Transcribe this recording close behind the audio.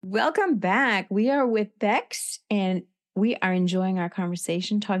Welcome back. We are with Bex and we are enjoying our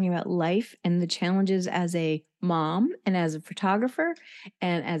conversation talking about life and the challenges as a mom and as a photographer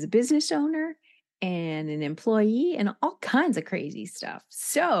and as a business owner and an employee and all kinds of crazy stuff.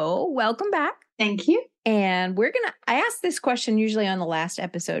 So welcome back. Thank you. And I asked this question usually on the last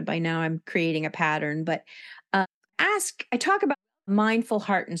episode. By now I'm creating a pattern, but I talk about mindful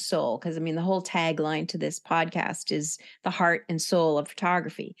heart and soul, because the whole tagline to this podcast is the heart and soul of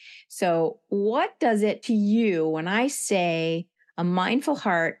photography. So what does it to you when I say a mindful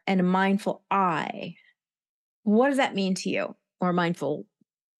heart and a mindful eye? What does that mean to you? Or mindful,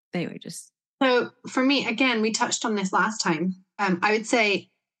 anyway, just. So for me, again, we touched on this last time. I would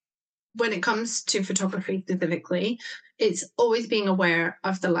say when it comes to photography specifically, it's always being aware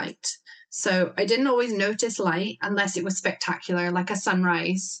of the light. So I didn't always notice light unless it was spectacular, like a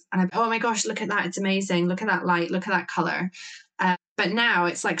sunrise. And oh my gosh, look at that. It's amazing. Look at that light. Look at that color. But now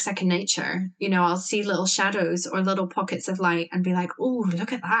it's like second nature. I'll see little shadows or little pockets of light and be like, oh,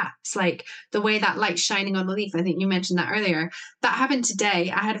 look at that. It's like the way that light's shining on the leaf. I think you mentioned that earlier. That happened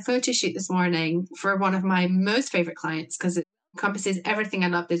today. I had a photo shoot this morning for one of my most favorite clients because it encompasses everything I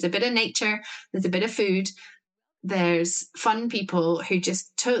love. There's a bit of nature. There's a bit of food. There's fun people who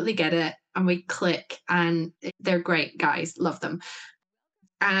just totally get it and we click, and they're great guys. Love them.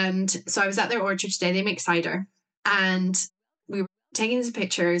 And so I was at their orchard today. They make cider, and we were taking some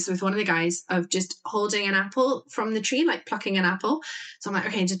pictures with one of the guys of just holding an apple from the tree, like plucking an apple. So I'm like,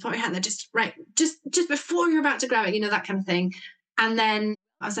 okay, just put your hand there, just before you're about to grab it, that kind of thing. And then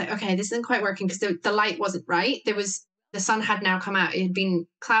I was like, okay, this isn't quite working because the light wasn't right. The sun had now come out. It had been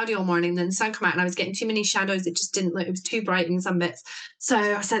cloudy all morning. Then the sun came out and I was getting too many shadows. It just didn't look, it was too bright in some bits. So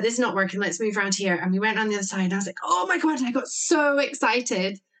I said, this is not working. Let's move around here. And we went on the other side. And I was like, oh my God. And I got so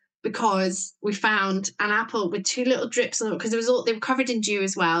excited because we found an apple with two little drips on it, because they were covered in dew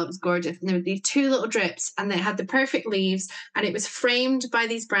as well. It was gorgeous. And there were these two little drips and they had the perfect leaves and it was framed by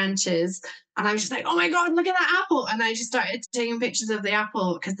these branches. And I was just like, oh my God, look at that apple. And I just started taking pictures of the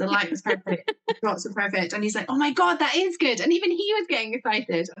apple because the light was perfect. Lots of perfect. And he's like, oh my God, that is good. And even he was getting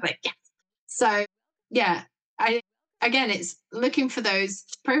excited. I was like, yes. So yeah, it's looking for those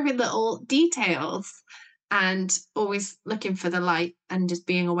perfect little details and always looking for the light and just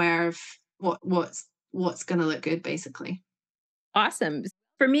being aware of what's going to look good, basically. Awesome.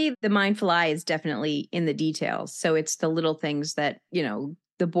 For me, the mindful eye is definitely in the details. So it's the little things that,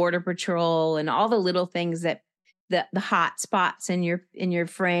 the border patrol and all the little things that the hot spots in your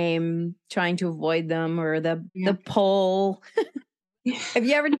frame, trying to avoid them, or the pole. Have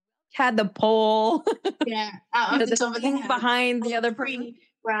you ever had the pole? Yeah. Out of the top of the behind the other person.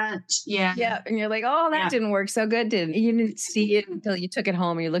 Branch. Yeah. Yeah. And you're like, oh, that didn't work so good, you didn't see it until you took it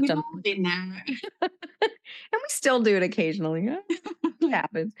home and you looked on it. And we still do it occasionally. It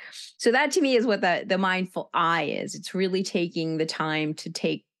happens. So that to me is what the mindful eye is. It's really taking the time to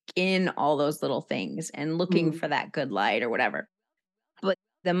take in all those little things and looking for that good light or whatever. But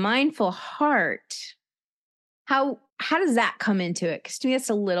the mindful heart, how does that come into it? Because to me,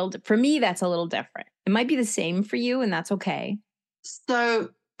 for me, that's a little different. It might be the same for you, and that's okay. So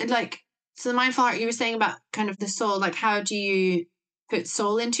the mindful heart, you were saying about kind of the soul, like how do you put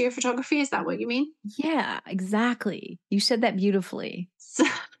soul into your photography? Is that what you mean? Yeah, exactly. You said that beautifully. So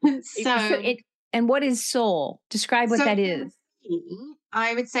and what is soul? Describe what that is.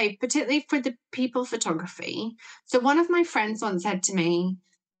 I would say, particularly for the people photography. So one of my friends once said to me,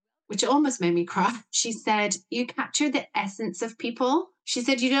 which almost made me cry. She said, you capture the essence of people. She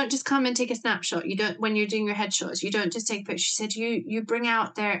said, you don't just come and take a snapshot. You don't, when you're doing your headshots, you don't just take pictures. She said, you bring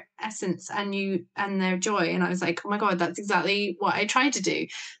out their essence and their joy. And I was like, oh my God, that's exactly what I try to do.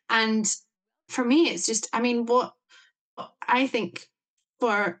 And for me, it's just, what I think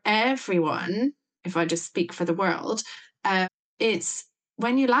for everyone, if I just speak for the world, it's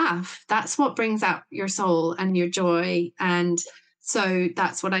when you laugh, that's what brings out your soul and your joy. And so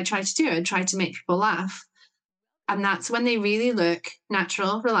that's what I try to do. I try to make people laugh. And that's when they really look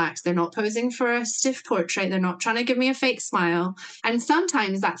natural, relaxed. They're not posing for a stiff portrait. They're not trying to give me a fake smile. And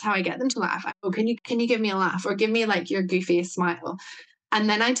sometimes that's how I get them to laugh. Oh, can you give me a laugh, or give me like your goofiest smile? And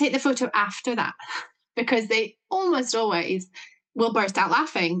then I take the photo after that, because they almost always will burst out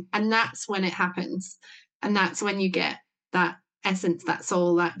laughing. And that's when it happens. And that's when you get that essence, that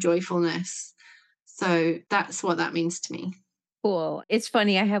soul, that joyfulness. So that's what that means to me. Cool. It's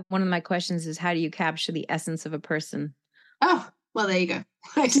funny. I have one of my questions is, how do you capture the essence of a person? Oh, well, there you go.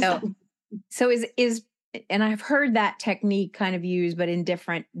 So is, and I've heard that technique kind of used, but in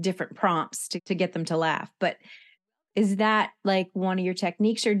different prompts to get them to laugh. But Is that like one of your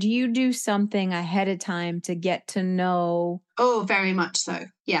techniques, or do you do something ahead of time to get to know? Oh, very much so.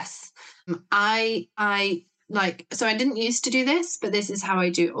 Yes. I like, so I didn't used to do this, but this is how I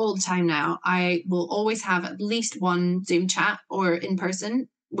do all the time now. I will always have at least one Zoom chat or in person,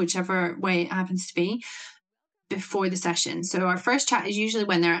 whichever way it happens to be, before the session. So our first chat is usually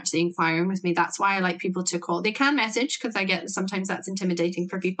when they're actually inquiring with me. That's why I like people to call. They can message because I get sometimes that's intimidating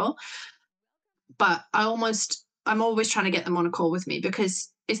for people. But I'm always trying to get them on a call with me, because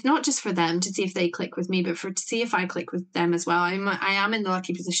it's not just for them to see if they click with me, but to see if I click with them as well. I am in the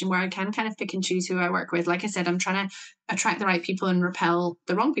lucky position where I can kind of pick and choose who I work with. Like I said, I'm trying to attract the right people and repel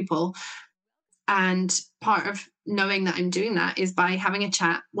the wrong people. And part of knowing that I'm doing that is by having a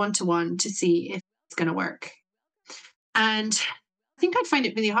chat one-to-one to see if it's going to work. And I think I'd find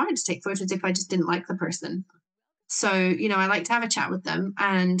it really hard to take photos if I just didn't like the person. So, I like to have a chat with them.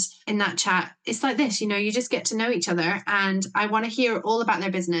 And in that chat, it's like this, you just get to know each other. And I want to hear all about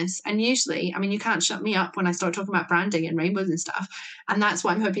their business. And usually, I mean, you can't shut me up when I start talking about branding and rainbows and stuff. And that's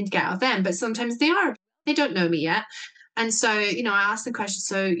what I'm hoping to get out of them. But sometimes they don't know me yet. And so, I ask the question,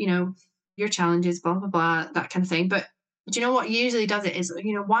 so, your challenges, blah, blah, blah, that kind of thing. But do you know what usually does it is,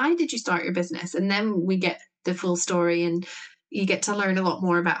 why did you start your business? And then we get the full story, and you get to learn a lot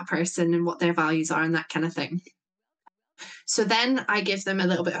more about a person and what their values are and that kind of thing. So then I give them a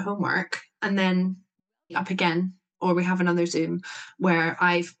little bit of homework, and then up again, or we have another Zoom where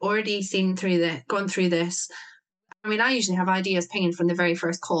I've already gone through this. I mean, I usually have ideas pinging from the very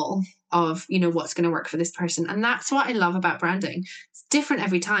first call of, what's going to work for this person. And that's what I love about branding. It's different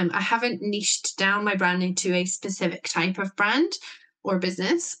every time. I haven't niched down my branding to a specific type of brand or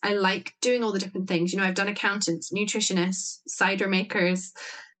business. I like doing all the different things. I've done accountants, nutritionists, cider makers,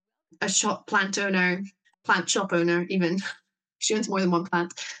 a plant shop owner, even. She owns more than one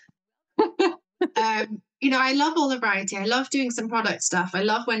plant. I love all the variety. I love doing some product stuff. I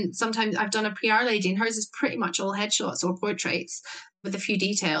love when sometimes I've done a PR lady and hers is pretty much all headshots or portraits with a few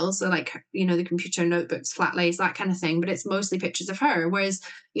details, so like, the computer notebooks, flat lays, that kind of thing. But it's mostly pictures of her. Whereas,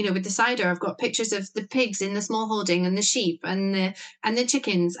 with the cider, I've got pictures of the pigs in the small holding and the sheep and the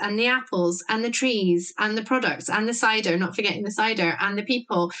chickens and the apples and the trees and the products and the cider, not forgetting the cider, and the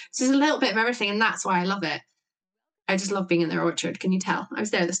people. So there's a little bit of everything. And that's why I love it. I just love being in their orchard. Can you tell? I was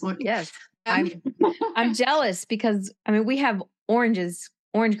there this morning. Yes. I'm jealous because we have orange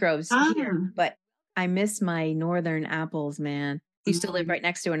groves here, but I miss my northern apples, man. I used to live right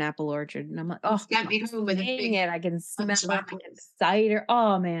next to an apple orchard, and I'm like, oh, get me home with it. I can smell it. I can cider.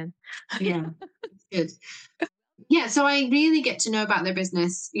 Oh man. Yeah. Good. Yeah, so I really get to know about their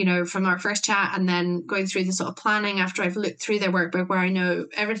business, from our first chat, and then going through the sort of planning after I've looked through their workbook, where I know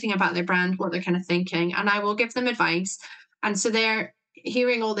everything about their brand, what they're kind of thinking, and I will give them advice. And so they're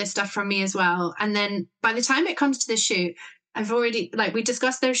hearing all this stuff from me as well. And then by the time it comes to the shoot, I've already, we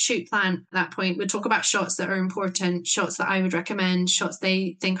discussed their shoot plan at that point. We'll talk about shots that are important, shots that I would recommend, shots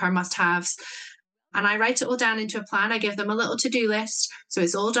they think are must-haves. And I write it all down into a plan. I give them a little to-do list. So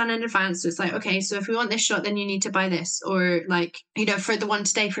it's all done in advance. So it's like, okay, so if we want this shot, then you need to buy this. Or for the one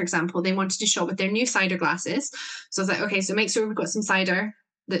today, for example, they wanted to shot with their new cider glasses. So I was like, okay, so make sure we've got some cider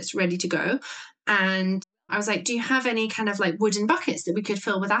that's ready to go. And I was like, do you have any kind of wooden buckets that we could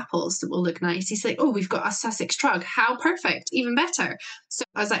fill with apples that will look nice? He's like, oh, we've got a Sussex trug. How perfect, even better. So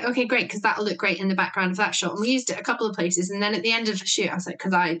I was like, okay, great, because that'll look great in the background of that shot. And we used it a couple of places. And then at the end of the shoot, I was like,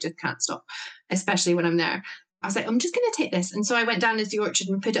 because I just can't stop, especially when I'm there. I was like, I'm just going to take this. And so I went down into the orchard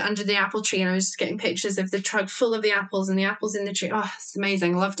and put it under the apple tree. And I was just getting pictures of the trug full of the apples and the apples in the tree. Oh, it's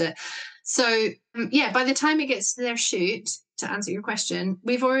amazing. I loved it. So by the time it gets to their shoot, to answer your question,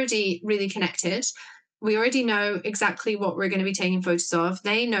 we've already really connected. We already know exactly what we're going to be taking photos of.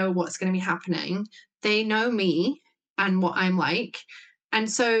 They know what's going to be happening. They know me and what I'm like. And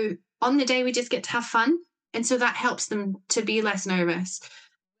so on the day, we just get to have fun. And so that helps them to be less nervous.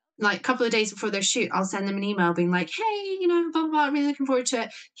 A couple of days before their shoot, I'll send them an email being like, hey, blah, blah, blah, I'm really looking forward to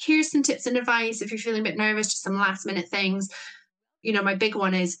it. Here's some tips and advice if you're feeling a bit nervous, just some last minute things. My big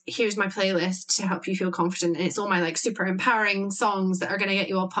one is, here's my playlist to help you feel confident. And it's all my super empowering songs that are going to get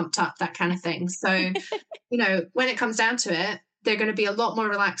you all pumped up, that kind of thing. So, when it comes down to it, they're going to be a lot more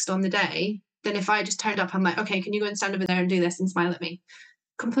relaxed on the day than if I just turned up. I'm like, okay, can you go and stand over there and do this and smile at me?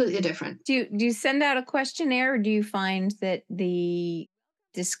 Completely different. Do you send out a questionnaire, or do you find that the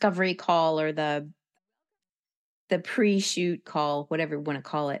discovery call or the pre-shoot call, whatever you want to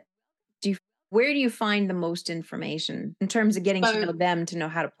call it, where do you find the most information in terms of getting to know them, to know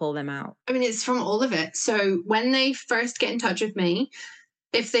how to pull them out? I mean, it's from all of it. So when they first get in touch with me,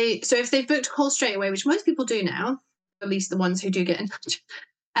 if they've booked a call straight away, which most people do now, at least the ones who do get in touch,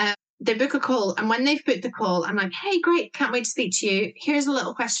 they book a call, and when they've booked the call, I'm like, hey, great, can't wait to speak to you. Here's a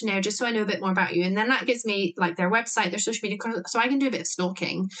little questionnaire just so I know a bit more about you. And then that gives me like their website, their social media, so I can do a bit of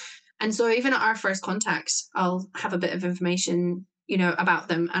stalking. And so even at our first contact, I'll have a bit of information, about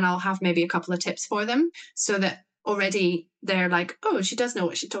them, and I'll have maybe a couple of tips for them so that already they're like, oh, she does know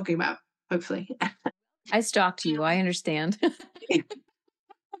what she's talking about, hopefully. I stalked you. I understand.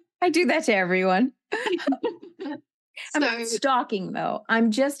 I do that to everyone. I'm not stalking, though.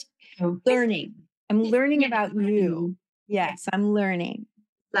 I'm just learning. I'm learning about you. Yes, I'm learning.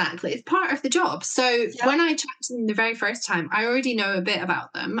 Exactly. It's part of the job. So when I chat to them the very first time, I already know a bit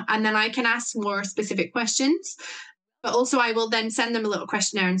about them, and then I can ask more specific questions. But also I will then send them a little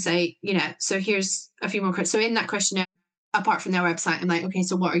questionnaire and say, so here's a few more questions. So in that questionnaire, apart from their website, I'm like, okay,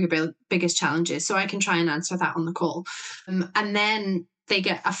 so what are your biggest challenges? So I can try and answer that on the call. And then they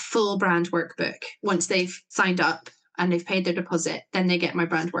get a full brand workbook once they've signed up and they've paid their deposit. Then they get my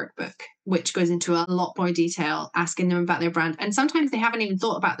brand workbook, which goes into a lot more detail, asking them about their brand. And sometimes they haven't even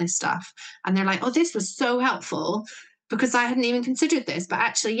thought about this stuff. And they're like, oh, this was so helpful because I hadn't even considered this. But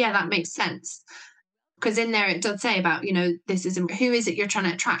actually, yeah, that makes sense. Because in there it does say about, this is who is it you're trying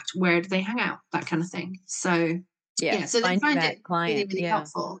to attract? Where do they hang out? That kind of thing. So so they find it really, really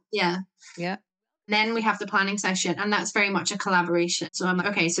helpful. Yeah. Then we have the planning session, and that's very much a collaboration. So I'm like,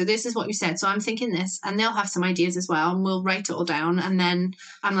 okay, so this is what you said. So I'm thinking this, and they'll have some ideas as well, and we'll write it all down. And then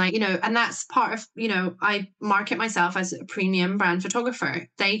I'm like, and that's part of, I market myself as a premium brand photographer.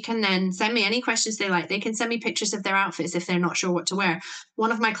 They can then send me any questions they like. They can send me pictures of their outfits if they're not sure what to wear.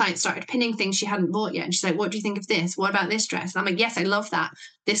 One of my clients started pinning things she hadn't bought yet. And she's like, what do you think of this? What about this dress? And I'm like, yes, I love that.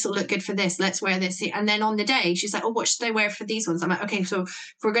 This will look good for this. Let's wear this. And then on the day, she's like, oh, what should I wear for these ones? I'm like, okay, so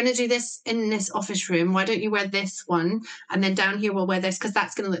if we're going to do this in this office room, why don't you wear this one? And then down here, we'll wear this because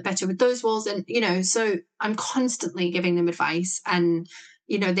that's going to look better with those walls. And, so I'm constantly giving them advice, and,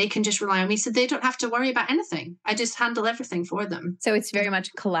 they can just rely on me. So they don't have to worry about anything. I just handle everything for them. So it's very much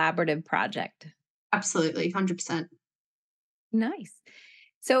a collaborative project. Absolutely. 100%. Nice.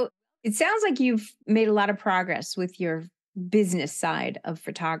 So it sounds like you've made a lot of progress with your business side of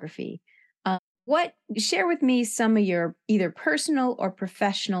photography. Share with me some of your either personal or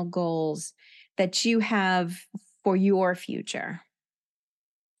professional goals that you have for your future.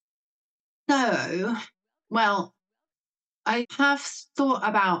 So, well, I have thought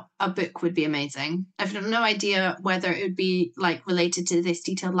about a book would be amazing. I've no idea whether it would be like related to this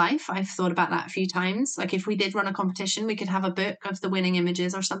detailed life. I've thought about that a few times. Like if we did run a competition, we could have a book of the winning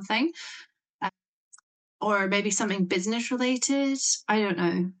images or something. Or maybe something business related. I don't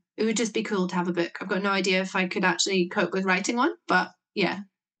know. It would just be cool to have a book. I've got no idea if I could actually cope with writing one, but yeah,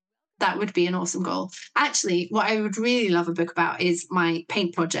 that would be an awesome goal. Actually, what I would really love a book about is my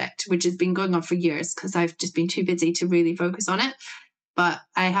paint project, which has been going on for years because I've just been too busy to really focus on it. But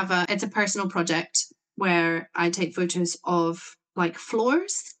it's a personal project where I take photos of like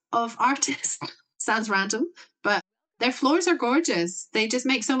floors of artists. Sounds random, but their floors are gorgeous. They just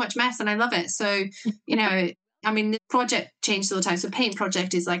make so much mess and I love it. So, the project changes all the time. So paint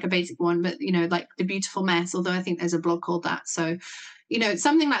project is like a basic one, but, like the beautiful mess, although I think there's a blog called that. So,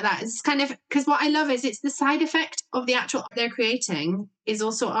 something like that. It's kind of, because what I love is it's the side effect of the actual art they're creating is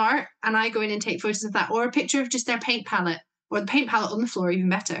also art. And I go in and take photos of that, or a picture of just their paint palette, or the paint palette on the floor, even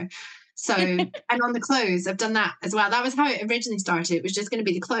better. So, and on the clothes, I've done that as well. That was how it originally started. It was just going to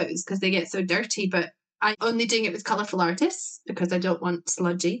be the clothes because they get so dirty, but I'm only doing it with colourful artists because I don't want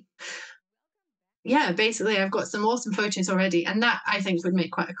sludgy. Yeah, basically I've got some awesome photos already, and that I think would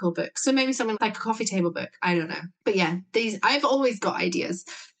make quite a cool book. So maybe something like a coffee table book. I don't know. But yeah, I've always got ideas.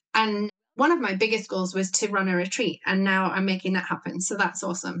 And one of my biggest goals was to run a retreat, and now I'm making that happen. So that's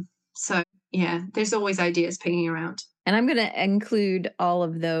awesome. So yeah, there's always ideas pinging around. And I'm going to include all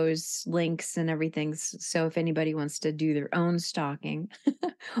of those links and everything. So if anybody wants to do their own stalking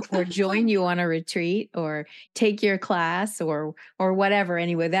or join you on a retreat or take your class or whatever,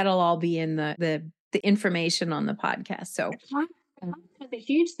 anyway, that'll all be in the information on the podcast. So that's a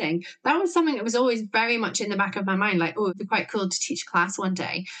huge thing. That was something that was always very much in the back of my mind. Like, oh, it'd be quite cool to teach class one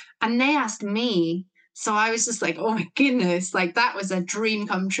day. And they asked me. So I was just like, oh my goodness, like that was a dream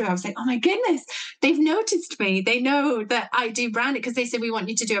come true. I was like, oh my goodness, they've noticed me. They know that I do branding because they said, we want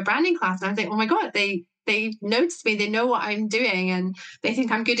you to do a branding class. And I was like, oh my God, they noticed me. They know what I'm doing and they think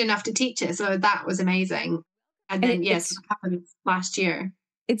I'm good enough to teach it. So that was amazing. And then, yes, what happened last year.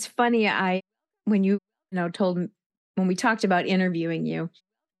 It's funny. When you told me, when we talked about interviewing you,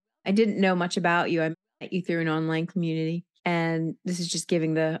 I didn't know much about you. I met you through an online community. And this is just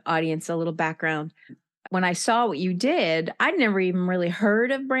giving the audience a little background. When I saw what you did, I'd never even really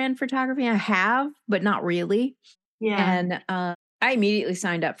heard of brand photography. I have, but not really. Yeah. And I immediately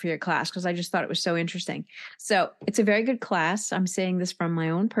signed up for your class because I just thought it was so interesting. So it's a very good class. I'm saying this from my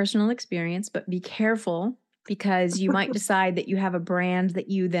own personal experience, but be careful because you might decide that you have a brand that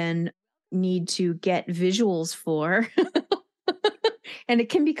you then need to get visuals for. And it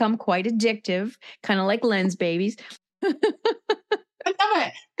can become quite addictive, kind of like lens babies. I love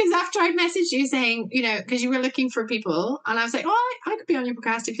it. Because after I messaged you saying, because you were looking for people, and I was like, oh, I could be on your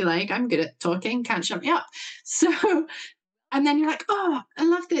podcast if you like. I'm good at talking, can't shut me up. So, and then you're like, oh, I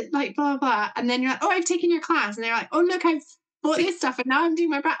loved it, like, blah, blah. And then you're like, oh, I've taken your class. And they're like, oh, look, I've bought this stuff and now I'm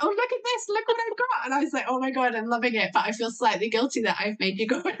doing my brand. Oh, look at this. Look what I've got. And I was like, oh my God, I'm loving it. But I feel slightly guilty that I've made you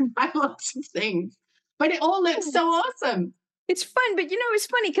go and buy lots of things. But it all looks so awesome. It's fun. But, it's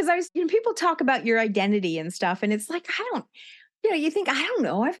funny because people talk about your identity and stuff. And it's like, you think, I don't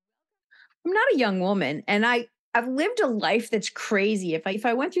know. I'm not a young woman. And I've lived a life that's crazy. If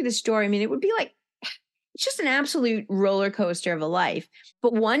I went through the story, I mean, it would be like, it's just an absolute roller coaster of a life.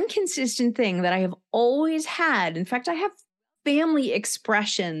 But one consistent thing that I have always had, in fact, I have family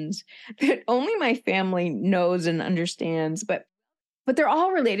expressions that only my family knows and understands, but they're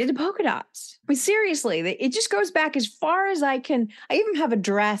all related to polka dots. But seriously, it just goes back as far as I can. I even have a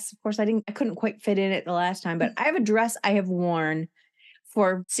dress. Of course, I couldn't quite fit in it the last time, but I have a dress I have worn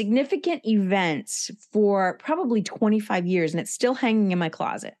for significant events for probably 25 years, and it's still hanging in my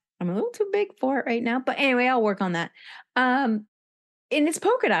closet. I'm a little too big for it right now, but anyway, I'll work on that. And it's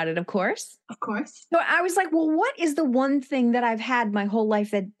polka dotted, of course. Of course. So I was like, well, what is the one thing that I've had my whole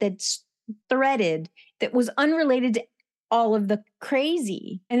life that's threaded that was unrelated to all of the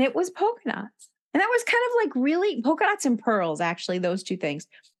crazy? And it was polka dots. And that was kind of like really polka dots and pearls, actually, those two things.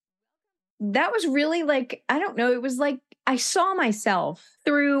 That was really like, I don't know, it was like I saw myself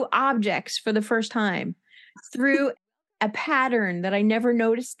through objects for the first time, through a pattern that I never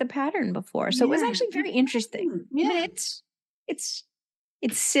noticed the pattern before. So it was actually very interesting. Yeah. I mean,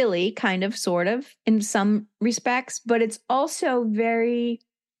 it's silly, kind of, sort of, in some respects, but it's also very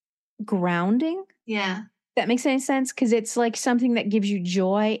grounding. Yeah. That makes any sense? Because it's like something that gives you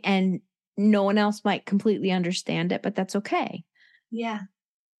joy and no one else might completely understand it, but that's okay. Yeah.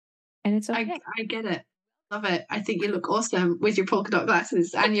 And it's okay. I get it. Love it. I think you look awesome with your polka dot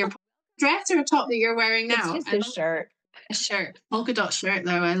glasses and your dress or a top that you're wearing now. It's just a shirt. A shirt. Polka dot shirt,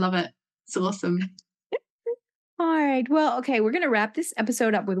 though. I love it. It's awesome. All right. Well, okay. We're going to wrap this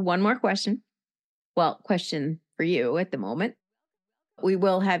episode up with one more question. Well, question for you at the moment. We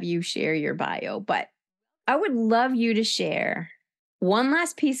will have you share your bio, but I would love you to share one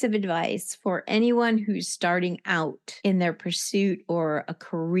last piece of advice for anyone who's starting out in their pursuit or a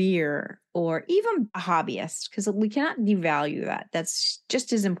career or even a hobbyist, because we cannot devalue that. That's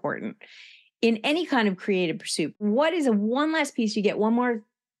just as important in any kind of creative pursuit. What is one last piece? You get one more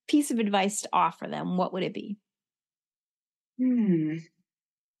piece of advice to offer them. What would it be?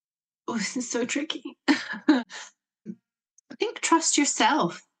 Oh, this is so tricky. I think trust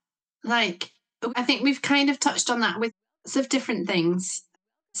yourself. Like, I think we've kind of touched on that with lots of different things.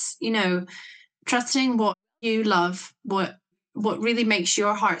 Trusting what you love, what really makes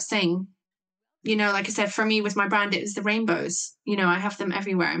your heart sing. Like I said, for me with my brand, it was the rainbows. I have them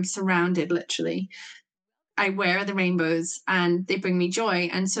everywhere. I'm surrounded, literally. I wear the rainbows and they bring me joy.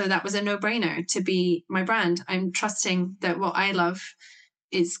 And so that was a no-brainer to be my brand. I'm trusting that what I love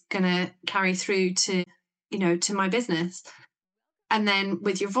is going to carry through to my business. And then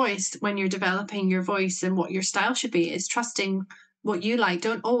with your voice, when you're developing your voice and what your style should be, is trusting what you like.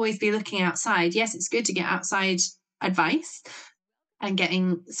 Don't always be looking outside. Yes, it's good to get outside advice and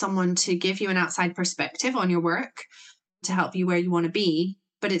getting someone to give you an outside perspective on your work to help you where you want to be.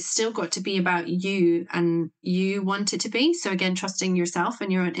 But it's still got to be about you and you want it to be. So again, trusting yourself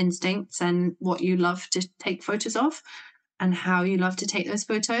and your own instincts and what you love to take photos of and how you love to take those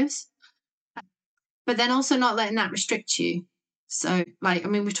photos. But then also not letting that restrict you. So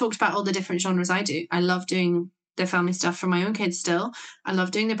we've talked about all the different genres I do. I love doing the family stuff for my own kids still. I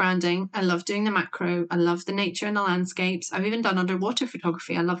love doing the branding. I love doing the macro. I love the nature and the landscapes. I've even done underwater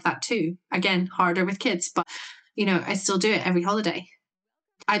photography. I love that too. Again, harder with kids, but I still do it every holiday.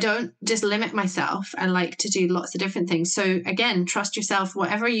 I don't just limit myself. I like to do lots of different things. So again, trust yourself.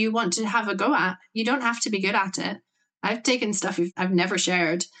 Whatever you want to have a go at, you don't have to be good at it. I've taken stuff I've never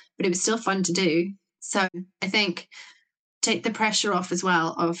shared, but it was still fun to do. So I think take the pressure off as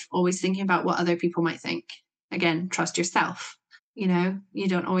well of always thinking about what other people might think. Again, trust yourself. You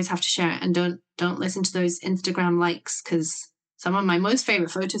don't always have to share it, and don't listen to those Instagram likes, because some of my most favorite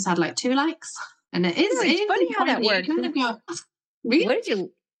photos had like 2 likes, and it's funny how that works. Really? What did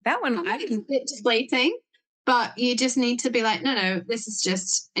you? That one, display thing. But you just need to be like, no, this is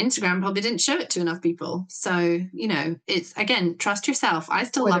just Instagram probably didn't show it to enough people. So, it's again, trust yourself. I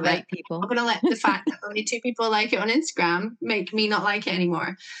still Or the love it. right people. I'm not going to let the fact that only 2 people like it on Instagram make me not like it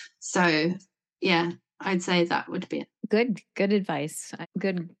anymore. So, yeah, I'd say that would be it. Good advice.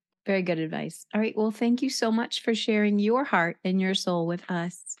 Very good advice. All right. Well, thank you so much for sharing your heart and your soul with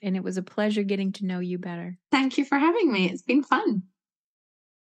us. And it was a pleasure getting to know you better. Thank you for having me. It's been fun.